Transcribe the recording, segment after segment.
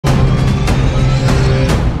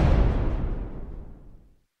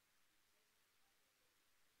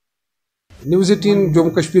News18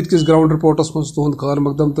 Jammu Kashmir kis ground reporters mans tuhund khar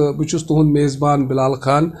maqdam to bchus tuhund mezban Bilal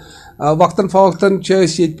Khan waqtan fawaqtan chhe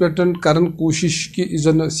yet petan karan koshish ki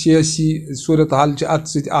izan siyasi surat hal ch at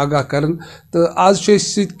sit agah karan to az chhe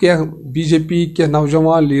sit ke BJP ke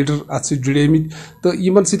naujawan leader at sit judemit to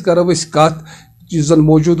iman sit karaw is kat زن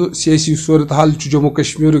موجود سیاسی صورت حال جموں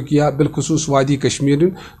کشمیر یا بالخصوص وادی کشمیر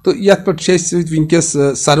تو یت پہ ونکس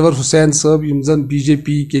سرور حسین صاحب یم زن بی جے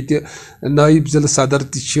پی کے نائب ضلع صدر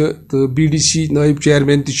تو بی ڈی سی نائب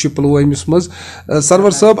چیئرمین پلوامس مز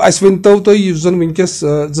سرور صاحب اس ونتو تھی زن ونکس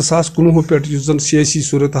 2019 پہ زن سیاسی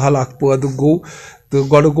صورت حال اخ پید گو تو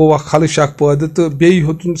گوڑ گو خلش اخ پید تو بیٚیہِ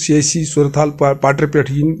ہیوٚتُن سیاسی صورت حال پٹرِ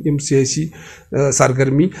پٮ۪ٹھ یم سیاسی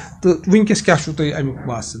سرگرمی تو ونکس کیا چھُو تۄہہِ امیُک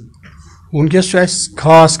باسان ونکس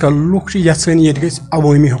خاص کر لوگ یژھان یہ گژھِ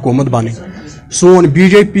عوٲمی حکومت بنٕنۍ سون بی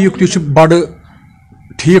جے پی یُک تہِ چھُ بڑٕ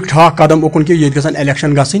ٹھیٖک ٹھاک قدم اُکُن کہِ ییٚتہِ گژھن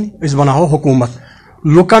الیکشن گژھٕنۍ أسۍ بناوو حکومت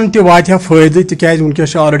لُکن تہِ واتہِ ہا فٲیدٕ تِکیازِ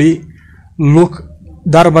ونکس چھِ آلریڈی لُکھ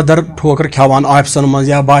در بدر ٹھوکر کھٮ۪وان آفسن منٛز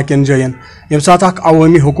یا باقین جاین ییٚمہِ ساتہٕ اکھ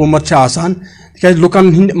عوٲمی حکومت چھِ آسان تِکیازِ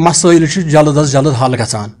لُکن ہٕنٛدۍ مسٲیل چھِ جلد از جلد حل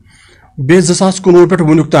گژھان بیٚیہِ 2019 پٮ۪ٹھ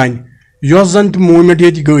وُنیُک تانۍ یۄس زن تہِ موٗمینٹ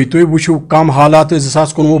ییٚتہِ گٔے تُہۍ وٕچھِو کم حالات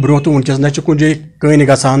 2019 برونٛہہ تہٕ ونکس نہ چھِ کُنہِ جایہِ کٔنۍ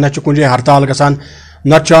گژھان نہ چھِ کُنہِ جایہِ ہڑتال گژھان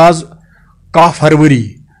نتہٕ چھُ آز 1 فروری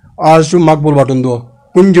آز چھُ مقبوٗل بٹُن دۄہ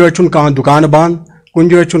کُنہِ جایہِ چھُنہٕ کانٛہہ دُکان بنٛد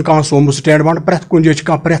کُنہِ جایہِ چھُنہٕ کانٛہہ سوموٗ سٹینڈ بنٛد پرٛٮ۪تھ کُنہِ جایہِ چھِ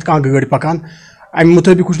پرٛٮ۪تھ کانٛہہ گٲڑۍ پکان امہِ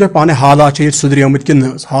مُطٲبق وٕچھو تۄہہِ پانٕے حالات چھِ ییٚتہِ سُدریمٕتۍ کِنہٕ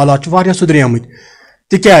نہ حالات چھِ واریاہ سُدریمٕتۍ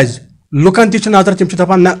تِکیازِ لُکن تہِ چھِ نظر تِم چھِ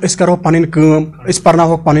دپان نہ أسۍ کرو پنٕنۍ کٲم أسۍ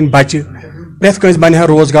پرناوہوکھ پنٕنۍ بچہِ پرٛٮ۪تھ کٲنٛسہِ بنہِ ہا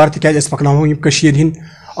روزگار تِکیازِ أسۍ پکناوہوکھ یِم کٔشیٖرِ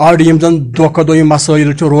ہٕنٛدۍ آلریڈی یم زن دۄہ کھۄتہٕ دۄہ یِم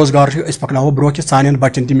مسٲیل چھِ روزگار چھِ أسۍ پکناوو برونٛہہ کہِ سانٮ۪ن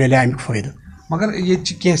بچن تہِ میلہِ امیُک فٲیدٕ مگر یہ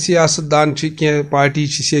کینٛہہ سیاست دان کینٛہہ پارٹی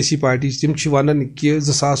سیاسی پارٹی تم ونان کہ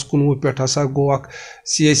 2019 پٮ۪ٹھ ہسا گوٚو اکھ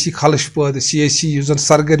سیاسی خلش پٲدٕ سیاسی یُس زن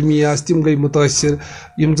سرگرمی آسہٕ تِم گٔے مُتٲثر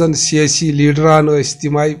یم زن سیاسی لیڈران ٲسۍ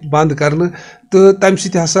تِم آیہِ بنٛد کرنہٕ تہٕ تمہِ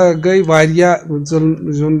سۭتۍ ہسا گٔے واریاہ زن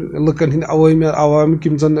لُکن ہٕنٛدۍ عوامٕکۍ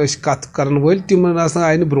یم زن ٲسۍ کتھ کرن وٲلۍ تِمن ہسا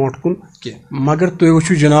آیہِ نہٕ برونٛٹھ کُن کینٛہہ مگر تُہۍ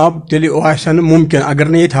وٕچھِو جناب تیٚلہِ آسہِ ہا نہٕ مُمکِن اگر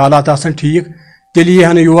نہٕ ییٚتہِ حالات آسان ٹھیٖک تیٚلہِ یی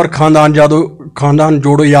ہا نہٕ یور خاندان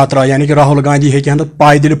جوڑو یاترا یعنی کہ راہل گاندھی ہیٚکہِ ہا نہٕ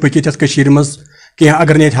پایدٔلۍ پٔکِتھ یتھ کٔشیٖرِ منٛز کینٛہہ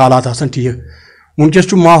اگر نہٕ ییٚتہِ حالات آسان ٹھیٖک ونکس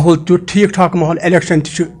چھُ ماحول تیُتھ ٹھیٖک ٹھاک ماحول الیکشن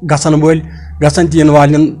تہِ چھُ گژھن وٲلۍ گژھن تہِ یِنہٕ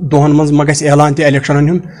والٮ۪ن دۄہن منٛز ما گژھِ اعلان تہِ الیکشنن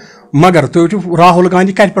ہُنٛد مگر تُہۍ وٕچھِو راہل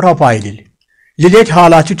گاندھی کتہِ پٮ۪ٹھ آو پایدٔلۍ ییٚلہِ ییٚتہِ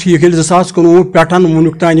حالات چھِ ٹھیٖک ییٚلہِ 2019 پٮ۪ٹھ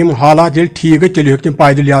وُنیُک تانۍ یِم حالات ییٚلہِ ٹھیٖک گٔے تیٚلہِ ہیوٚک تٔمۍ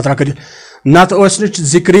پایدٔلۍ یاترا کٔرِتھ نتہٕ ٲس نہٕ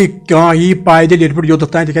ذِکرٕے کانٛہہ یی پایدٔلۍ ییٚتہِ پٮ۪ٹھ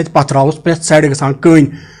یوٚتَتھ تانۍ تِکیازِ پتھرا اوس پرٛٮ۪تھ سایڈٕ گژھان کٔنۍ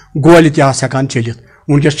گولہِ تہِ آسہٕ ہٮ۪کان چٔلِتھ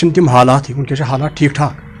ونکس چھِنہٕ تِم حالاتٕے ونکس چھِ حالات ٹھیٖک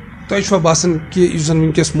ٹھاک تۄہہِ چھُوا باسان کہ یُس زن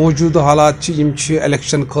ونکس موجوٗدٕ حالات چھِ یِم چھِ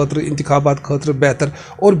الیکشن خٲطرٕ انتخابات خٲطرٕ بہتر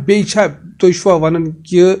اور بیٚیہِ چھا تُہۍ چھُوا ونان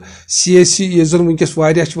کہ سیاسی یُس زن ونکس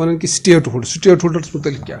واریاہ چھِ ونان کہ سٹیٹ ہوڈس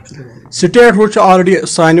متعلق کیاہ سٹیٹ ہوڈ چھُ آلریڈی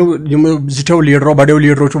سانیو یِم زِٹھیو لیڈرو بڑیو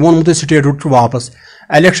لیڈرو چھُ ووٚنمُت سٹیٹ ہوڈ چھُ واپس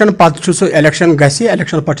الیکشن پتہٕ چھُ سُہ الیکشن گژھِ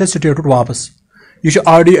الیکشن پتہٕ چھِ سٹیٹ ہوڈ واپس یہ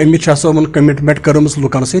آلریڈی امت شاہ صٲبن کمٹمنٹ کٔرمٕژ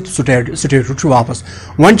لُکن سۭتۍ سٹیٹ ہوڈ چھُ واپس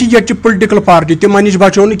وۄنۍ چھِ ییٚتہِ چھِ پُلٹِکل پارٹی تِمن نِش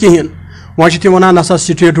بچو نہٕ کِہینۍ وۄنۍ چھِ تِم ونان نسا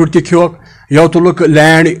سٹیٹ ہوڈ تہِ کھیوٚکھ یو تُلُکھ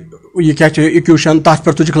لینڈ یہ کیاہ چھِ اِکوشن تتھ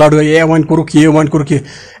پٮ۪ٹھ تُجِکھ لڑٲے وۄنۍ کوٚرُکھ یہِ وۄنۍ کوٚرُکھ یہِ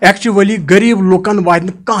ایکچُؤلی غریٖب لُکن واتہِ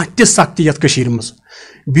نہٕ کانٛہہ تہِ سختی یتھ کٔشیٖرِ منٛز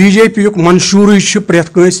بی جے پی یُک منشورٕے چھُ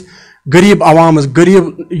پرٛٮ۪تھ کٲنٛسہِ غریٖب عوامس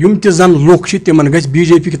غریٖب یِم تہِ زن لُکھ چھِ تِمن گژھِ بی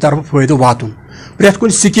جے پی کہِ طرفہٕ فٲیدٕ واتُن پرٛٮ۪تھ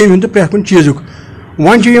کُنہِ سکیٖمہِ ہُنٛد تہٕ پرٛٮ۪تھ کُنہِ چیٖزُک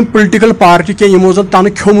وۄنۍ چھِ یِم پُلٹِکل پارٹی کینٛہہ یِمو زن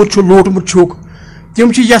تنہٕ کھیوٚمُت چھُ لوٗٹمُت چھُکھ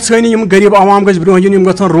تِم چھِ یژھٲنی یِم غریٖب عوام گژھِ برونٛہہ یُن یِم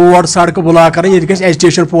گژھن روڈ سڑکہٕ بُلاک کرٕنۍ ییٚتہِ گژھِ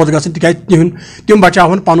ایجوکیشن پوٚت گژھٕنۍ تِکیازِ تِم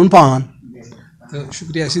بچاوہن پنُن پان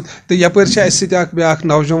شُکریہ تو یپٲرۍ چھِ اَسہِ سۭتۍ اکھ بیٛاکھ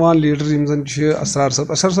نوجوان لیٖڈر یِم زن چھِ اسرار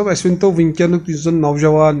صٲب اَسہِ ؤنۍتو وٕنکیٚنُک یُس زن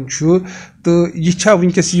نوجوان چھُ تہٕ یہِ چھا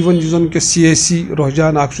وٕنکیٚس یِوان یُس زن وٕنکیٚس سیاسی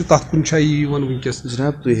رُحجان اکھ چھُ تتھ کُن چھا یہِ یِوان وٕنکیٚس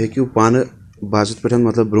جناب تُہۍ ہیٚکِو پانہٕ باضٲبطہٕ پٲٹھۍ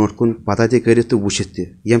مطلب برونٛٹھ کُن پتہ تہِ کٔرِتھ تہٕ وٕچھِتھ تہِ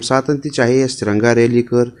ییٚمہِ ساتہٕ تہِ چاہے اَسہِ تِرنگا ریلی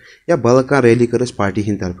کٔر یا بدل کانٛہہ ریلی کٔر اَسہِ پارٹی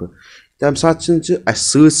ہِنٛدِ طرفہٕ تَمہِ ساتہٕ چھِ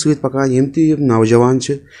اَسہِ سۭتۍ سۭتۍ پکان یِم تہِ یِم نوجوان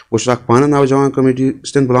چھِ بہٕ چھُس اکھ پانہٕ نوجوان کمیٹی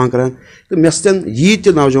سۭتۍ بِلانٛگ کران تہٕ مےٚ سۭتۍ ییٖتۍ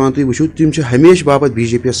تہِ نوجوان تُہۍ وٕچھِو تِم چھِ ہمیشہٕ باپتھ بی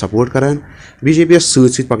جے پی یس سپورٹ کران بی جے پی یس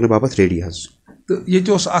سۭتۍ سۭتۍ پکنہٕ باپتھ ریڈی حظ تہٕ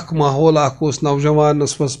ییٚتہِ اوس اکھ ماحول اکھ اوس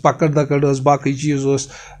نوجوانس منٛز پکڑ دکڑ ٲس باقٕے چیٖز اوس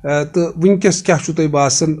تہٕ وٕنکیٚس کیاہ چھُو تۄہہِ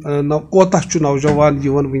باسان کوتاہ چھُ نوجوان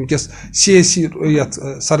یِوان وٕنکیٚس سیاسی یتھ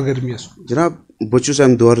سرگرمیَس جناب بہٕ چھُس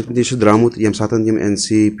امہِ دورٕ نِش درٛامُت ییٚمہِ ساتہٕ یِم N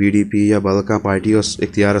C P D P یا بدل کانٛہہ پارٹی ٲس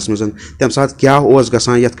اختیارس منٛز تمہِ ساتہٕ کیاہ اوس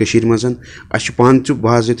گژھان یتھ کٔشیٖرِ منٛز اَسہِ چھُ پانہٕ تہِ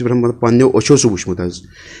باضٲبطہٕ پٲٹھۍ مطلب پننیو أچھو سُہ وٕچھمُت حظ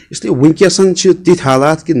اسلیے وٕنکیٚسن چھِ تِتھۍ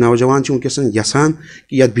حالات کہِ نوجوان چھِ وٕنکیٚسن یژھان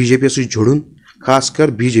کہِ یتھ بی جے پی یس سۭتۍ جُڑُن خاص کر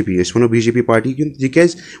بی جے پی أسۍ وَنو بی جے پی پارٹی کِنۍ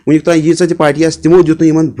تِکیازِ وٕنیُک تانۍ ییٖژاہ تہِ پارٹی آسہِ تِمو دیُت نہٕ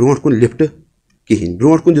یِمن برونٛٹھ کُن لِفٹ کہین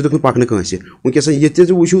برو کن دتک پکن کنس ونکس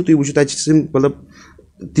یہ وچو تھی وچو تم مطلب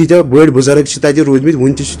تیتیا بڑ بزرگ تتہ روٗدمٕتۍ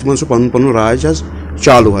ون تمن سُہ پن پن راج حظ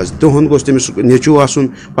چالو حظ تہند گوٚژھ تٔمِس نیٚچوٗ آسُن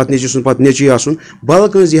پتہٕ نیٚچوٗ سُنٛد پتہٕ نیٚچی آسُن بدل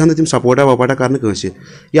کٲنٛسہِ دیٖہن نہٕ تِم سپوٹا وپوٹا کرنہٕ کٲنٛسہِ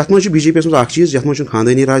یتھ منٛز چھُ بی جے پی یس منٛز اکھ چیٖز یتھ منٛز چھُنہٕ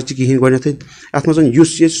خاندٲنی راج تہِ کِہیٖنۍ گۄڈنیٚتھٕے یتھ منٛز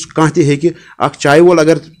یُس کانٛہہ تہِ ہیٚکہِ اکھ چایہِ وول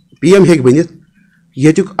اگر پی ایم ہیٚکہِ بٔنِتھ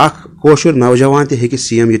ییٚتیُک اکھ کٲشُر نوجوان تہِ ہیٚکہِ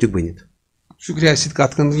سی ایم ییٚتیُک بٔنِتھ شکریہ ست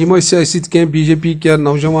کت کر کی بی جے پی کیا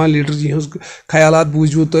نوجوان لیڈر یہ خیالات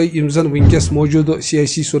بوزو تھی زن ونکس موجود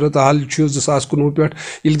سیاسی صورت حال 2019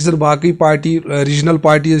 پہ زن باقی پارٹی ریجنل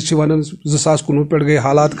پارٹیز ونان 2019 پہ گئی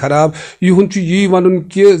حالات خراب یہ ون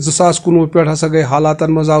کہ 2019 پہ ہسا گئی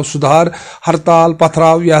حالاتن مز آو سدھار ہڑتال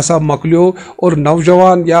پتھراو یہ ہسا مکلیو اور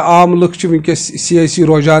نوجوان یا عام لکھ ونکس سیاسی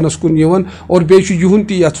رجحانس کن اور بیہن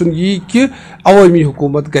تہ یژھن یہ کہ عوامی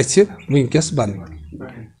حکومت گژھِ ونکس بن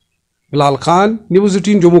بلال خان نیوز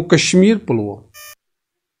 18 جموں کشمیر پلوامہ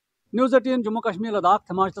نیوز 18 جموں کشمیر لداخ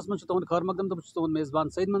تھماشتس من تہد خیر مقدم تو تہد میزبان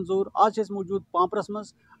سعید منظور آج موجود پامپرس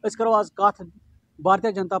مز کرو آج کت بھارتیہ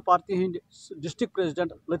جنتا پارٹی ہند ڈسٹرکٹ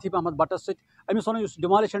پریزیڈنٹ لطیف احمد بٹس امس ونو اس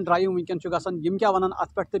ڈیمالشن ڈرائیو ونکن گھان کیا ونان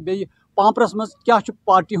ات پہ بیٚیہِ پامپرس مز کیا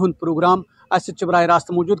پارٹی ہند پروگرام اس براہ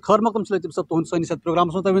راست موجود خیر مقدم لطیف صاحب تہد سنس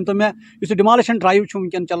پروگرامس مز ورنتو مے اس ڈیمالشن ڈرائیو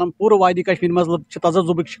ونکن چلان پورٕ وادی کشمیر مز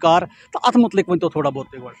تذبذبک شکار تو ات متعلق ورنتو تھوڑا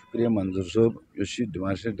بہت شکریہ منظور صاحب اس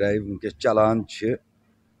ڈیمالشن ڈرائیو ونکس چلان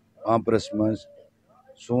پامپرس مز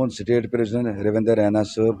سون سٹیٹ پریزیڈنٹ رویندر رینا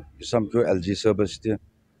صاحب یہ سمکھو ایل جی صاحبس تہ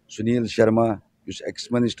سنیل شرما اس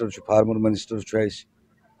ایکس منسٹر فارمر منسٹر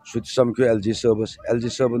سہ سمکھو ایل جی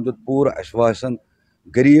صاحبن دیت پور اشواسن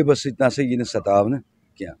غریبس نسا یہ ستاونہ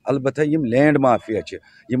کی البتہ یم لینڈ مافیا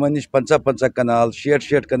یمن نش 50 کنال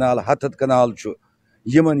 60 کنال 100 کنال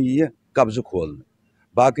یمن یہ قبضہ کھولنے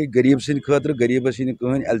باقی غریب سند خاطر غریبس یہ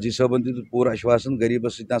کہین ایل جی صاحبن دیت پور اشواسن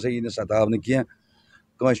غریبس نسا یہ ستاونہ کی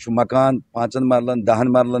کنس مکان 5 مرلن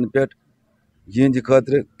 10 مرلن پہ یہ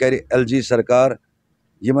خاطر کر ایل جی سرکار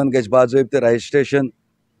یمن گژھِ باضابطہ رجسٹریشن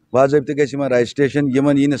باضابطہ گژھِ یمن رجسٹریشن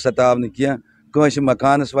یمن یہ ستاونہ کی کنس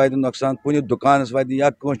مکانس واتہ نقصان کن دکانس واتہ یا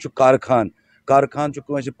کنس کارخان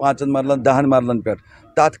کنس 5 مرلن 10 مرلن پہ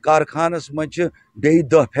تر کارخانس مز بیٚیہِ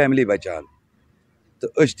 10 فیملی بچان تو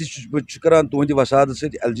بہت کران تہند وسادت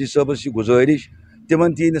ست ایل جی صاحبس یہ گزارش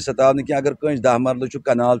تمن تہ ستاونہ کی اگر کنس 10 مرلہ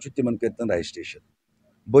کنال تمن کرتن رجسٹریشن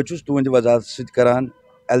بہت تہند وضاحت ست کران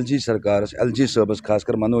ایل جی سرکارس ایل جی صاحبس خاص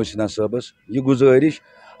کر منوج سنہا صاحبس یہ گزارش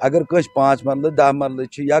اگر کنس 5 مرلہ 10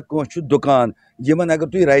 مرلہ یا کنس دکان یمن اگر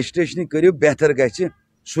تھی رجسٹریشن کرو بہتر گژھِ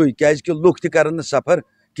سُے کیازِ لُکھ تہِ کرن سفر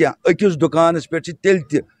کی أکِس دُکانس پٮ۪ٹھ چھِ تیٚلہِ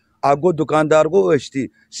تہِ اکھ گوٚو دُکاندار گوٚو ٲسۍتھٕے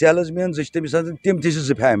سیلٕز مین زٕ چھِ تٔمِس آسان تِم تہِ چھِ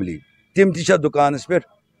 2 فیملی تِم تہِ چھا دُکانس پٮ۪ٹھ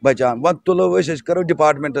بچان وۄنۍ تُلو أسۍ کرو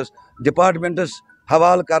ڈپارٹمنٹس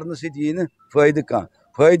حوالہٕ کرنہٕ سۭتۍ یی نہٕ فٲیدٕ کانٛہہ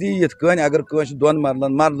فٲیدٕ یی یِتھ کٔنۍ اگر کٲنٛسہِ 2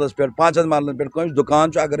 مرلن مرلس پٮ۪ٹھ 5 مرلن پٮ۪ٹھ کٲنٛسہِ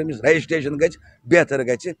دُکان چھُ اگر أمِس رجسٹریشن گژھِ بہتر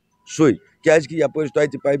گژھِ سُے کیازِ یپٲرۍ چھِ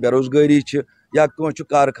تۄہہِ تہِ پاے بے روزگٲری چھِ یا کٲنٛسہِ چھُ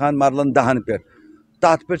کارخان مرلن 10 پٮ۪ٹھ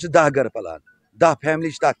تتھ پٮ۪ٹھ چھِ 10 گرٕ پلان 10 فیملی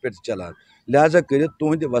چھِ تتھ پٮ۪ٹھ چلان لہذا کٔرِتھ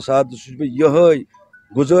تُہنٛدِ وسادت چھُس بہٕ یِہٲے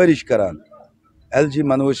گُزٲرِش کران ایل جی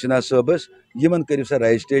منوج سنہا صٲبس یمن کٔرِو سا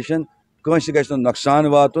رجسٹریشن کٲنٛسہِ گژھِ نہٕ نۄقصان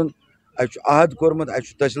واتُن اَسہِ چھُ عہد کوٚرمُت اَسہِ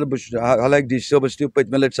چھُ تحصیل بہٕ چھُس حالانکہِ ڈی سی صٲبس تہِ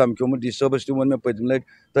پٔتمہِ لٹہِ سمکھیومُت ڈی سی صٲبس تہِ ووٚن مےٚ پٔتمہِ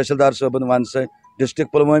لٹہِ تحصیلدار صٲبن ون سا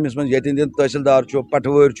ڈسٹرکٹ پُلوٲمِس منٛز ییٚتٮ۪ن تحصیلدار چھُ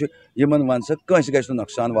پٹھوٲرۍ چھُ یمن ون سا کٲنٛسہِ گژھِ نہٕ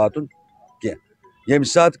نۄقصان واتُن کینٛہہ ییٚمہِ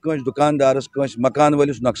ساتہٕ کٲنٛسہِ دُکاندارس کٲنٛسہِ مکان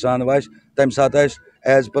وٲلِس نۄقصان واتہِ تمہِ ساتہٕ آسہِ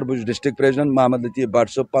ایز پر بہٕ چھُس district president Muhammad Latif but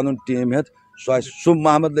صٲب پنُن ٹیٖم ہٮ۪تھ سُہ آسہِ سُہ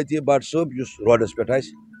محمد لطیف بٹ صٲب یُس روڈس پٮ۪ٹھ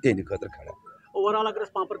آسہِ تِہنٛدِ خٲطرٕ کھڑا اوور اگر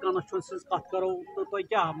پامپر کانسٹچوینسی کت کرو تو تۄہہِ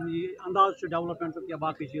کیٛاہ انداز چھُ ڈیولپمنٹُک یا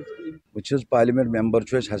باقٕے چیٖز بہٕ چھُس پارلِمنٹ ممبر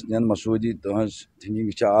چھُ اَسہِ حسنین مسعوٗدی تٕہٕنٛز تھِنکِنگ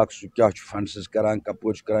چھِ اکھ سُہ کیٛاہ چھُ فنڈسز کران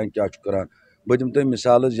کپٲرۍ چھُ کران کیٛاہ چھُ کران بہٕ دِمہٕ تۄہہِ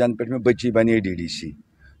مثال ینہٕ پٮ۪ٹھ مےٚ بٔچی بنے ڈی ڈی سی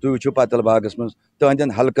تُہۍ وٕچھِو پتل باغس منٛز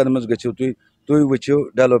تٕہنٛدٮ۪ن حلقن منٛز گٔژھِو تُہۍ وٕچھِو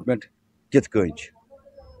ڈیولپمنٹ کِتھ کٔنۍ چھِ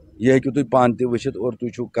یہِ ہیٚکِو تُہۍ پانہٕ تہِ وٕچھِتھ اور تُہۍ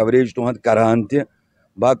چھِو کوریج تُہنٛد کران تہِ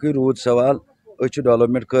باقٕے روٗد سوال أسۍ چھِ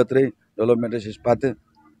ڈیولپمنٹ خٲطرے ڈیولپمنٹس چھِ پتہٕ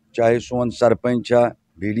چاہے سون سرپنچ چھا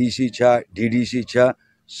بی ڈی سی چھا ڈی ڈی سی چھا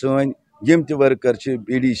سٲنۍ یِم تہِ ؤرکر چھِ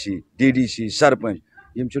B D C D D C sarpanch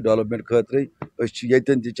یِم چھِ ڈیولپمنٹ خٲطرے أسۍ چھِ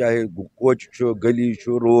ییٚتٮ۪ن تہِ چاہے کوچہِ چھُ گلی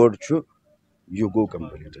چھُ روڈ چھُ یہِ گوٚو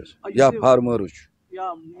کمپلیٖٹ حظ یا فارمٲرٕس چھُ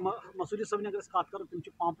یا مسعوٗدی صٲبنہِ اگر أسۍ کتھ کرو تِم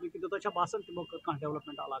چھِ پامپرٕکۍ تہِ تۄہہِ چھا باسان تِمو کٔر کانٛہہ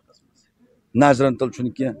ڈیولپمنٹ علاقس منٛز نظرن تل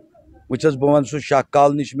چھُنہٕ کینٛہہ وٕچھ حظ بہٕ ونہٕ سُہ شاہ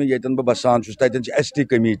کالنی چھِ مےٚ ییٚتٮ۪ن بہٕ بسان چھُس تتٮ۪ن چھِ ایس ٹی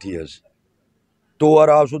کمیٖٹی حظ تور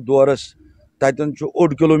آو سُہ دورس تتٮ۪ن چھُ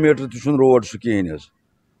 1 کِلوٗمیٖٹر تہِ چھُنہٕ روڈ سُہ کِہیٖنۍ حظ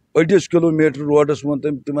 1 کِلوٗمیٖٹر روڈس ووٚن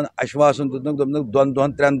تٔمۍ تِمن اشواسن دِتُکھ دوٚپنکھ 2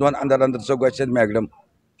 دۄہن 3 دۄہن انٛدر انٛدر سۄ گژھِ اتہِ میکڈم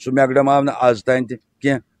سُہ میکڈم آو نہٕ آز تام تہِ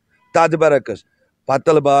کینٛہہ تتھ برعکس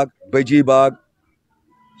پتل باغ بجی باغ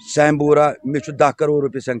سیمبورا مے 10 کروڑ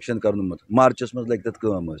روپیہ سینکشن کرنومت مارچس مز لگ تت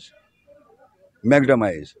کام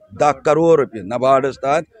میگڈمائز 10 کروڑ روپیہ نباڑس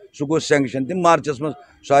تحت سہ گو سینکشن تم مارچس مز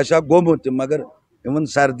سہ آسا گومت مگر ان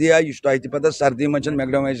سردی آئی یہ تہ پتہ سردی مز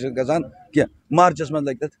میگڈمائز گژھان کی مارچس مز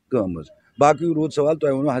لگ تت کام باقی رود سوال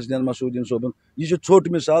تہ ونو حسنین مسعودین صوبن یہ ژھوٹ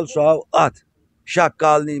مثال سہ آو ات شاہ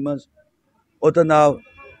کالنی مز اوتن آو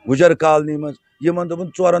گجر کالنی مز یمن دوپن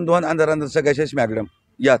 4 دہن اندر اندر سا گژھِ اسہِ میگڈم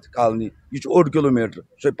یتھ کالنی یہ 8 کلومیٹر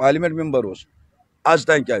سہ پارلیمنٹ ممبر اس آز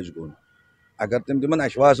تین کیٛازِ گوٚو نہٕ اگر تم تمن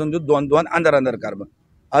اشواسن دیُت 2 دہن اندر اندر کر بہٕ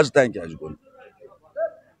آز تین کیٛازِ گوٚو نہٕ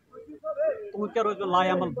تہنٛد کیٛاہ روزِ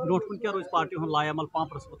لایعمل برونٛٹھ کُن کیٛاہ روزِ پارٹی ہُنٛد لایعمل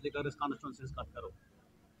پامپرس متعلق اگر أسۍ کانسٹچوینسی ہٕنٛز کتھ کرو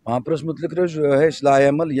پامپرس متعلق روز اَسہِ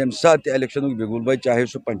لایعمل ییٚمہِ ساتہٕ تہِ الیکشنُک بِگُل بجہِ چاہے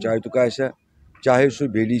سُہ پنچایتُک آسیا چاہے سُہ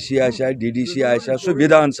بی ڈی سی آسیا ڈی ڈی سی آسیا سُہ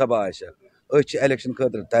وِدھان سبھا آسیا أسۍ چھِ الیکشن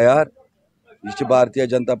خٲطرٕ تیار یہ چھِ بھارتیہ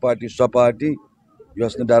جنتا پارٹی سۄ پارٹی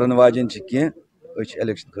یۄس نہٕ ڈرن واجٮ۪ن چھِ کینٛہہ أسۍ چھِ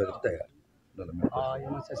الیکشن خٲطرٕ تیار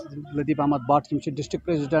لطیف Ahmad Bhat district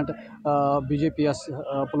president B J پی یس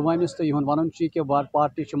پلوامس تو یہ ون کہ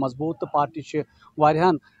پارٹی مضبوط تو پارٹی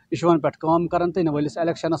واریاہن ایشون پہ کام کران تو ولس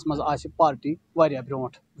الیکشنس مز آ پارٹی واریاہ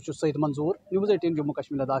برونٹ بہت سعید منظور News18 جموں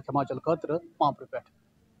کشمیر لداخ ہماچل خاطر پامپر پہ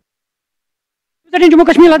جموں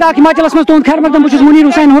کشمیر لداخ ہماچلس مز تہد خیر مقدم بہت منیر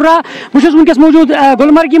حسین ہرا بہت ونکس موجود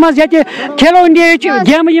گلمرگی مز یہ کھیلو انڈیا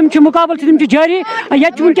گیمہ مقابل تم جاری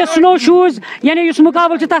یہ ونکس سنو شوز یعنی اس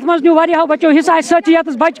مقابل تر مز نیو واریاہو بچو حصہ ساتھ یت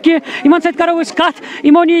بچہ کی ان ست کرو کت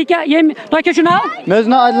یمو نی کیا تہ ناو مے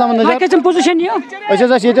ناو عادل احمد نجار کتم پوزیشن نیو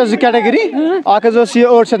یہ 2 کیٹگری اخ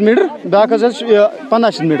 800 میٹر باقی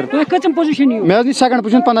 1500 میٹر تہ کتم پوزیشن نیو مے نی سیکنڈ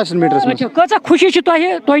پوزیشن 1500 میٹر کچھ خوشی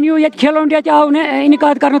تہ نیو یہ کھیلو انڈیا آو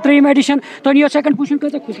انعقاد کرنے 3 ایڈیشن تہ نیو سیکنڈ پوزیشن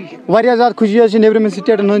کچھ خوشی واریاہ زیادہ خوشی نیبرم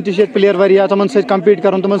سٹیٹن ہند تہ پلیر واریاہ تمن سۭتۍ کمپیٹ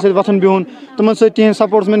کرن تمن سۭتۍ وتھن بہن تمن سۭتۍ تہذ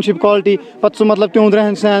سپورٹس مینشپ کوالٹی پتہ سہ مطلب تہند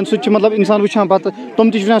رہن سہن سہ مطلب انسان وچھان پتہ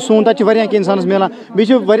تم تہ وچھان سون تتہ واریاہ کینٛہہ انسانس ملان بیٚیہِ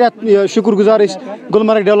چھِ واریاہ شکر گزار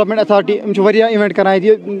گلمرگ ڈیولپمنٹ اتھارٹی واریاہ ایونٹ کران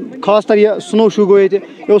یہ خاص طور یہ سنو شو گو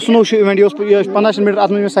یہ سنو شو ایونٹ یہ 1500 میٹر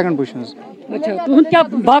ات منٛز سیکنڈ پوزیشن اچھا تہد کیا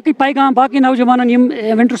باقی پیغام باقی نوجوان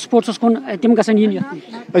ونٹر سپورٹس کن تم گھن ین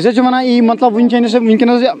ونان یہ مطلب ونکس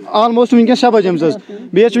آلموسٹ ونکس 6 بجے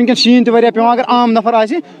بیس ونکس شین تہ واریاہ پیوان اگر عام نفر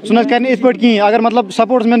آسہ سہ نہ کرِ ات پٲٹھۍ کہین اگر مطلب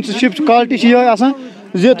سپورٹس مین شپ کوالٹی یہ آسان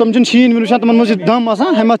زِ تم چھِنہٕ شیٖن وٕنہِ وٕچھان تمن منٛز چھِ دم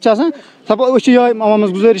آسان ہمت آسان أسۍ چھِ یِہوٚے عوامس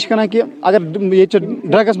منٛز گُزٲرِش کران کہِ اگر ییٚتہِ چھِ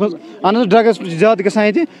ڈرگس منٛز اہن حظ ڈرگس زیادٕ گژھان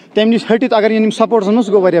ییٚتہِ تمہِ نِش ہٹِتھ اگر یِم سپورٹسس منٛز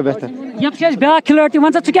سُہ گوٚو واریاہ بہتر یتھ چھِ اَسہِ بیٛاکھ کھِلٲڑۍ تہِ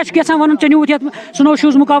وَن سا ژٕ کیٛاہ چھُکھ یژھان وَنُن ژےٚ نیوٗتھ یتھ سنو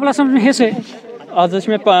شوٗز مُقابلس منٛز حصہٕ آز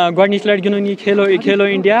مے گۄڈنِچ لٹہِ گِنٛدُن یہِ کھیلو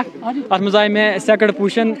انڈیا اتھ منٛز آے مےٚ سیکنڈ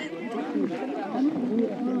پوزیشن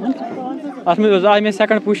اتھ منٛز آے مےٚ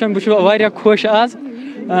سیکنڈ پوزیشن بہٕ چھُس واریاہ خۄش آز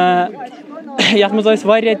یتھ منٛز ٲسۍ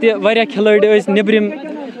واریاہ کھلٲڑۍ ٲسۍ نیبرِم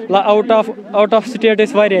آوُٹ آف سٹیٹ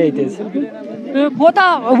ٲسۍ واریاہ ییٚتہِ حظ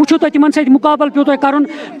کوتاہ وٕچھو تۄہہِ تِمن سۭتۍ مُقابل پیوٚو تۄہہِ کرُن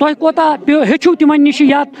تۄہہِ کوتاہ ہیٚچھِو تِمن نِش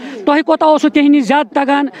یا تۄہہِ کوتاہ اوسوٕ تِہنٛدِ نِش زیادٕ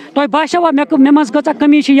تگان تۄہہِ باسیوا مےٚ منٛز کۭژاہ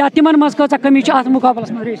کٔمی چھِ یا تِمن منٛز کۭژاہ کٔمی چھِ اتھ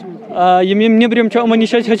مُقابلس منٛز ریسہِ منٛز یِم نیبرِم چھِ یِمن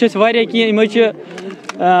نِش ہیٚچھ اَسہِ واریاہ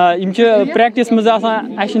کینٛہہ یِم چھِ پریکٹِس منٛز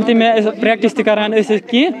آسان اَسہِ چھِنہٕ تَمہِ پریکٹِس تہِ کران أسۍ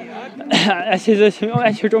کینٛہہ اَسہِ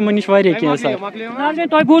ہیٚوچھ یِمن نِش واریاہ کینٛہہ سر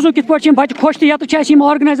تۄہہِ بوٗزوٕ کِتھ پٲٹھۍ چھِ یِم بچہِ خۄش تہٕ ییٚتہِ چھِ اَسہِ یِم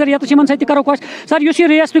آرگنایزر ییٚتہِ یِمن سۭتۍ تہِ کرو خۄش سر یُس یہِ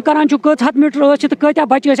ریس تُہۍ کران چھِو کٔژ ہتھ میٖٹر ٲسۍ تہٕ کۭتیاہ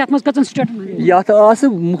بچہِ ٲسۍ یتھ منٛز کٔژن سٹیٹن یتھ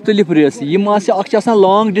مختلف ریس یم اکھ چھِ آسان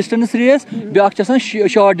لانگ ڈسٹنس ریس بیاکھ چھِ آسان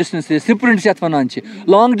شاٹ ڈسٹنس ریس سپرنٹ یتھ ونان چھِ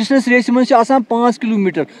لانگ ڈسٹنس ریسہِ منٛز چھِ آسان 5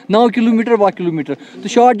 کلومیٹر 9 کلومیٹر 12 کلومیٹر تہٕ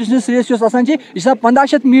شاٹ ڈسٹنس ریس یۄس آسان چھِ یہِ چھِ آسان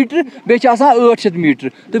 1500 میٹر بیٚیہِ چھِ آسان 800 میٹر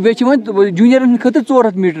تہٕ بیٚیہِ چھِ وۄنۍ جوٗنیرن ہٕنٛدِ خٲطرٕ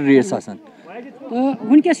 400 میٹر ریس آسان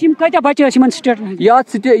ونکس یم کۭتیاہ بچہِ ٲسۍ یِمن سٹیٹن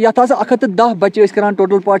یتھ آسان 110 بچہِ ٲسۍ کران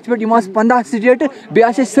ٹوٹل پاٹسِپیٹ یِم آسہٕ 15 سٹیٹ بیٚیہِ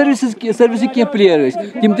آسہِ اَسہِ سٔروِسٕکۍ کینٛہہ پٕلیر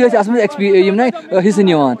ٲسۍ تِم تہِ ٲسۍ اتھ منٛز یِم نا حصہٕ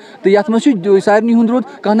نِوان تہٕ یتھ منٛز چھُ سارنٕے ہُنٛد روٗد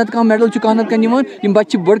کانٛہہ نتہٕ کانٛہہ میڈل چھُ کانٛہہ نتہٕ کانٛہہ نِوان یِم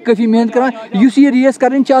بچہِ چھِ بٔڑ کٲفی محنت کران یُس یہِ ریس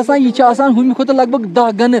کرٕنۍ چھِ آسان یہِ چھِ آسان ہُمہِ کھۄتہٕ لگ بگ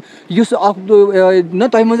 10 گنہٕ یُس اکھ نہ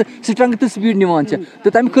تۄہہِ منٛز سٹرنٛگتھ تہٕ سپیٖڈ نِوان چھِ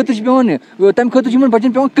تہٕ تمہِ خٲطرٕ چھِ پیٚوان تمہِ خٲطرٕ چھِ یِمن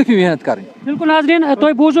بچن پیٚوان کٲفی محنت کرٕنۍ بالکل ناظریٖن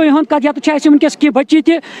تۄہہِ بوٗزوٕ یِہُنٛد کتھ یتھ چھِ اَسہِ ونکیٚس کینٛہہ بچی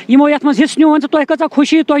تہِ یِمو یتھ منٛز حصہٕ نیوٗ تہٕ تۄہہِ کۭژاہ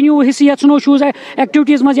خوشی تۄہہِ نیوٗ حصہٕ یتھ سنو شوٗز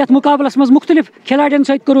ایکٹِوِٹیٖز منٛز یتھ مُقابلس منٛز مختلف کھِلاڑٮ۪ن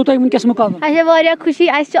سۭتۍ کوٚروٕ تۄہہِ ونکیٚس مُقابلہٕ اَسہِ چھِ واریاہ خوشی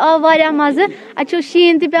اَسہِ آو واریاہ مزٕ اَتہِ چھُ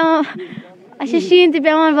شیٖن تہِ پیٚوان اَسہِ چھُ شیٖن تہِ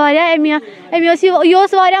پیٚوان واریاہ أمۍ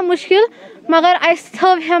اوس واریاہ مُشکِل مگر اَسہِ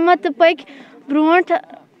تھٲو ہٮ۪مت تہٕ پٔکۍ برونٛٹھ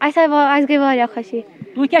اَسہِ گٔے واریاہ خوشی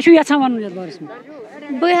تُہۍ کیٛاہ چھِو یژھان وَنُن یتھ بارس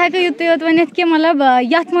منٛز بہٕ ہٮ۪کہٕ یُتُے یوت ؤنِتھ کہِ مطلب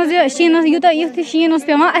یَتھ منٛز یہِ شیٖن یُتھ یہِ شیٖن اوس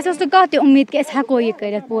پیٚوان اَسہِ ٲس نہٕ کانٛہہ تہِ اُمید کہِ أسۍ ہٮ۪کو یہِ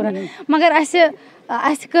کٔرِتھ پوٗرٕ مگر اَسہِ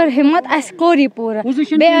اَسہِ کٔر ہِمت اَسہِ کوٚر یہِ پوٗرٕ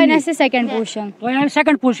بیٚیہِ أنۍ اَسہِ second position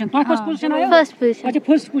second position first position first position اچھا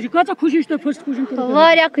فسٹ پوزیشن کۭژاہ خوشی چھِ تۄہہِ فسٹ پوزیشن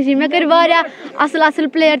واریاہ خوشی مےٚ کٔرۍ واریاہ اَصٕل اَصٕل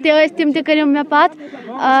پٕلیر تہِ ٲسۍ تِم تہِ کٔرِم مےٚ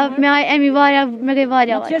پَتہٕ مےٚ آیہِ اَمی واریاہ مےٚ گٔے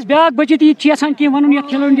واریاہ بیٛاکھ بٔچی تہِ یہِ چھِ یَژھان کینٛہہ وَنُن یَتھ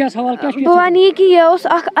کھیلو اِنڈیاہَس حوالہٕ کیٛاہ چھُ بہٕ وَنہٕ یہِ کہِ یہِ اوس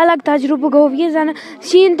اَکھ الگ تجرُبہٕ گوٚو یہِ زَن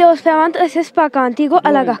شیٖن تہِ اوس پیٚوان تہٕ أسۍ ٲسۍ پَکان تہٕ یہِ گوٚو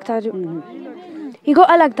الگ اَکھ تجرُبہٕ یہِ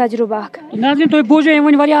گوٚو الگ تجرُبہٕ اکھ ناظریٖن تُہۍ بوٗزِو أمۍ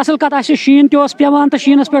ؤنۍ واریاہ اَصٕل کَتھ اَسہِ شیٖن تہِ اوس پیٚوان تہٕ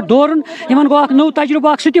شیٖنَس پٮ۪ٹھ دورُن یِمن گوٚو اکھ نوٚو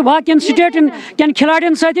تجرُبہٕ اکھ سُہ تہِ باقین سٹیٹن کٮ۪ن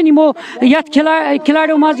کھِلاڑٮ۪ن سۭتۍ یِمو یَتھ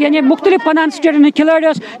کھِلاڑیو منٛز یعنی مُختٔلِف 15 سٹیٹن ہٕنٛدۍ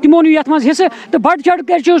کھِلٲڑۍ ٲسۍ تِمو نیوٗ یَتھ منٛز حِصہٕ تہٕ بَڑٕ چڑھ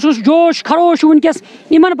کر چھُ سُہ جوش خروش چھُ وٕنکیٚس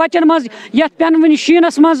یِمن بَچن منٛز یَتھ پٮ۪ن وٕنہِ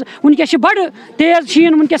شیٖنس منٛز وٕنکیٚس چھِ بَڑٕ تیز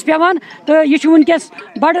شیٖن وٕنکیٚس پیٚوان تہٕ یہِ چھُ وٕنکیٚس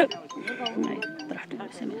بَڑٕ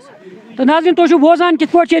تو ناظریٖن تُہۍ چھِو بوزان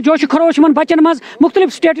کِتھ پٲٹھۍ چھِ ییٚتہِ جوش خروش یِمن بَچن منٛز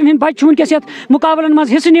مُختٔلِف سٹیٹن ہٕنٛدۍ بَچہِ چھِ وٕنکیٚس یَتھ مُقابلن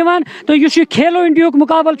منٛز حِصہٕ نِوان تہٕ یُس یہِ کھیلو اِنڈیہُک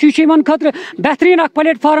مُقابلہٕ چھُ یہِ چھُ یِمن خٲطرٕ بہتریٖن اکھ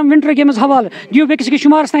پلیٹ فارم ونٹر گیمٕز حوالہٕ دِیِو بیٚکِس أکِس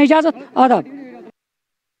شُمارس تام اِجازت آداب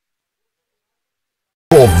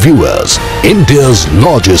For viewers, India's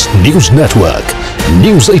largest news network,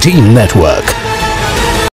 News18 Network.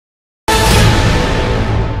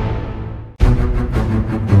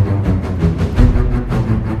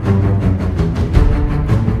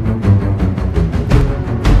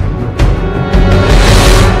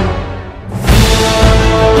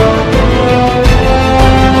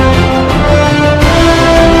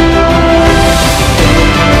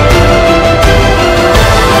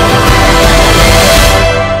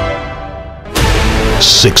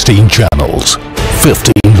 Sixteen channels,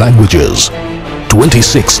 15 languages,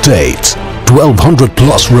 26 states, 1,200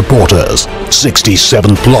 plus reporters,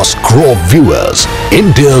 67 plus crore viewers.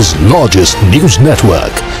 India's largest news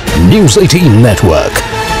network, News18 Network.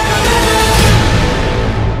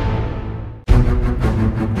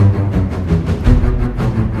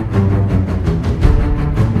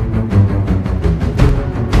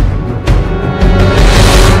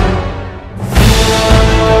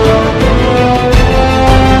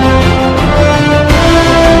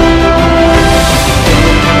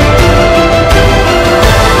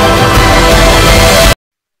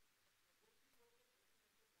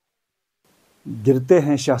 गिरते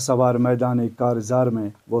हैं शाह सवार मैदान कारज़ार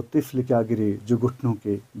में वो तिफ़्ल क्या गिरे जो घुटनों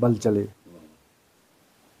के बल चले.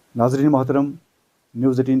 नाज़रीन मोहतरम,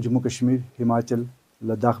 न्यूज़18 जम्मू कश्मीर हिमाचल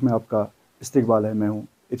लद्दाख में आपका इस्तकबाल है. मैं हूँ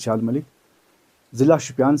इरशाद मलिक. ज़िला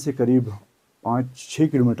शुपियान से करीब 5-6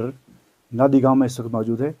 किलोमीटर नादी गाँव में इस वक्त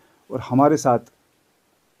मौजूद है और हमारे साथ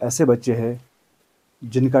ऐसे बच्चे हैं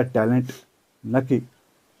जिनका टैलेंट न कि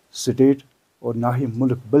स्टेट और ना ही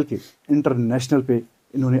मुल्क बल्कि इंटरनेशनल पे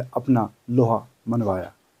इन्होंने अपना लोहा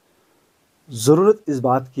मनवाया. ज़रूरत इस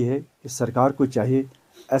बात की है कि सरकार को चाहिए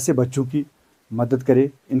ऐसे बच्चों की मदद करे,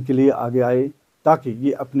 इनके लिए आगे आए ताकि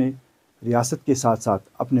ये अपने रियासत के साथ साथ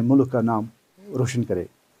अपने मुल्क का नाम रोशन करे.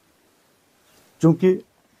 चूँकि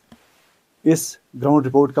इस ग्राउंड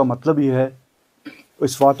रिपोर्ट का मतलब ही है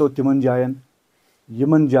इस वातो तिमन जायन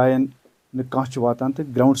यमन जायन न कह वातान तो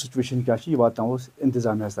ग्राउंड सिचुएशन क्या ये वातान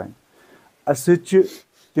इंतजामिया तान. अस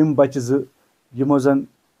तिम बच्चे यमो जन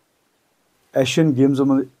एशियन गेम्सों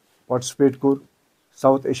में participate core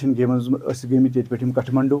south Asian games गमित ये पे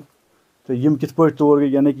काठमांडू तो यम कित पे तौर गई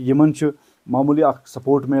यानी कि यमन मामूली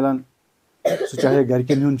सपोर्ट मिलान सह चाहे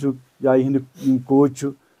गरकन हूँ या यह कोच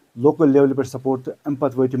लोकल लेवल पे सपोर्ट तो अम पे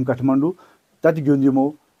वम काठमांडू तत गिंद यमो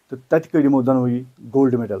तो तत कर यमो दोनोई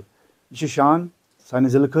गोल्ड मेडल. यह शान साने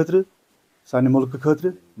ज़िले खतर साने मुल्क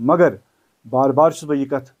खतर मगर बार बार बह यह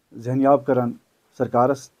कथ जहनियाब करान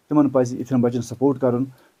सरकारस तिमन पज़ इथन बच्चन सपोर्ट करन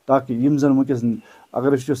ताकि यम जन वनकस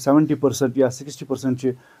अगर 70% या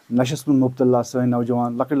 60% नशस कुन मुबतला सन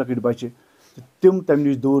नौजवान लकट लकट बच्चे तिम तम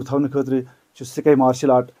नश दूर थवन खतर स्काई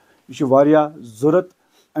मार्शल आर्ट यह ज़रूरत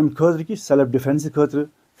अम खतर कि सेल्फ डिफेंस खतर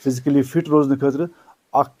फिजिकली फिट रोजन खतर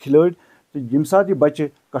खिलाड़ तो यम सात यह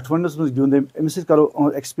बच्चे कठवंडस मज गिंद अमिस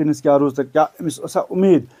करो एक्सपीरियंस क्या रोज क्या अमिस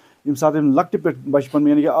उम्मीद यम सात लकट पे बचपन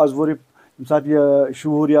यानी कि आज वो यम सात यह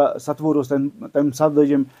शूर या सतवुर तम सात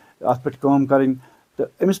लज अत पे काम करें तो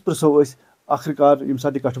अमिस प्रसो आखिरकार यम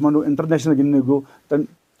सात काठमांडू इंटरनेशनल गिंदने गो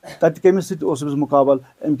तत कमिस समिस मुकाबल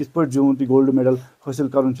अम कित पे जून ती गोल्ड मेडल हासिल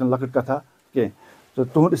कर लकट कथा कह. तो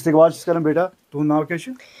तुहद इस्तकबाल कर बेटा. तुहद नाव क्या?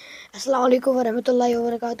 अस्सलाम वालेकुम वरहमतुल्लाहि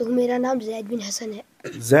वबरकातुहू. मेरा नाम जैद बिन हसन है.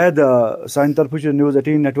 जैद सान तरफ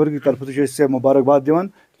न्यूज़18 नेटवर्क की तरफ से मुबारकबाद दिवान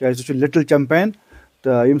क्या लिटिल चैंपियन